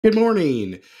Good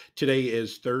morning. Today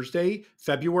is Thursday,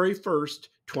 February 1st,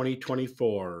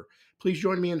 2024. Please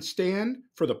join me and stand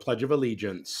for the Pledge of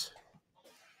Allegiance.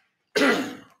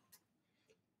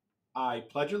 I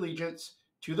pledge allegiance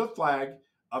to the flag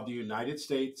of the United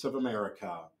States of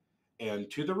America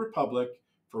and to the republic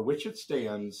for which it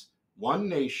stands, one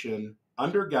nation,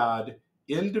 under God,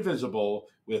 indivisible,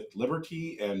 with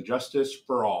liberty and justice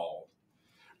for all.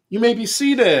 You may be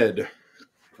seated.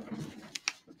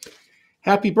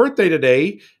 Happy birthday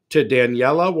today to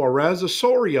Daniela Juarez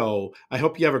Osorio. I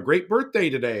hope you have a great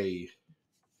birthday today.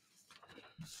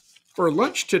 For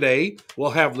lunch today,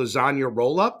 we'll have lasagna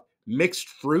roll-up, mixed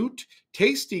fruit,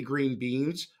 tasty green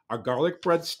beans, a garlic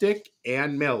breadstick,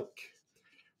 and milk.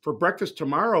 For breakfast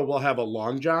tomorrow, we'll have a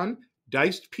Long John,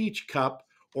 diced peach cup,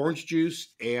 orange juice,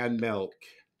 and milk.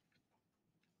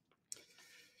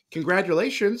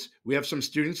 Congratulations, we have some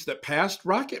students that passed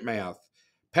Rocket Math.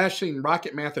 Passing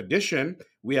Rocket Math Edition,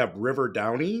 we have River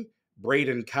Downey,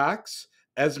 Braden Cox,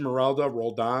 Esmeralda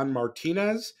Roldan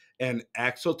Martinez, and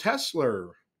Axel Tessler.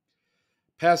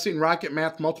 Passing Rocket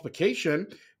Math Multiplication,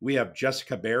 we have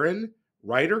Jessica Barron,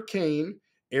 Ryder Kane,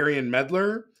 Arian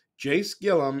Medler, Jace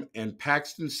Gillum, and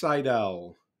Paxton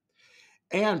Seidel.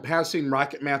 And passing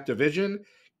Rocket Math Division,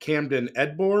 Camden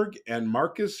Edborg and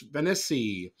Marcus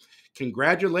Venissi.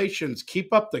 Congratulations.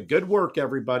 Keep up the good work,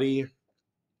 everybody.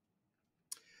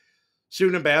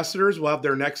 Student ambassadors will have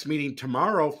their next meeting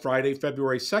tomorrow, Friday,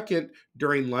 February 2nd,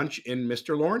 during lunch in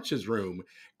Mr. Lawrence's room.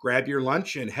 Grab your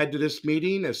lunch and head to this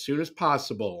meeting as soon as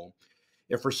possible.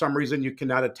 If for some reason you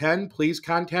cannot attend, please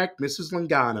contact Mrs.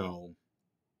 Lingano.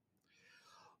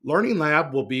 Learning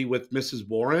Lab will be with Mrs.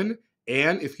 Warren,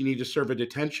 and if you need to serve a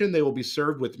detention, they will be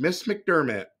served with Miss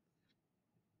McDermott.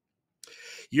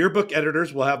 Yearbook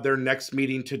editors will have their next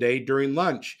meeting today during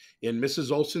lunch in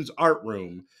Mrs. Olson's art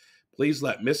room. Please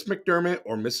let Miss McDermott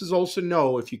or Mrs. Olson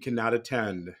know if you cannot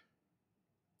attend.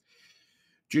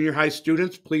 Junior high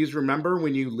students, please remember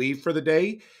when you leave for the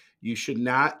day, you should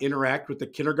not interact with the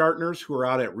kindergartners who are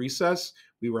out at recess.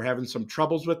 We were having some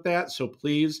troubles with that, so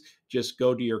please just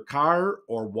go to your car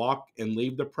or walk and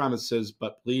leave the premises,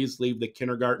 but please leave the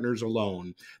kindergartners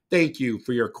alone. Thank you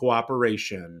for your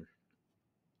cooperation.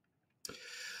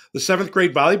 The 7th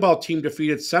grade volleyball team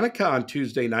defeated Seneca on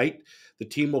Tuesday night. The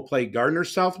team will play Gardner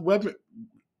South Wilmington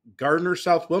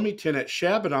at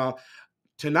Shabana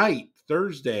tonight,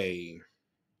 Thursday.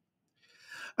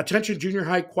 Attention junior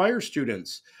high choir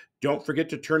students. Don't forget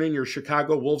to turn in your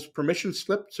Chicago Wolves permission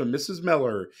slip to Mrs.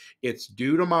 Miller. It's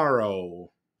due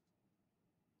tomorrow.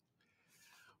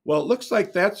 Well, it looks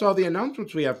like that's all the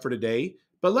announcements we have for today,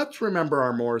 but let's remember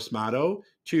our Morris motto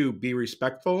to be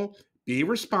respectful, be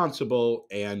responsible,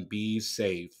 and be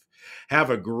safe. Have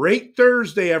a great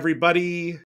Thursday, everybody.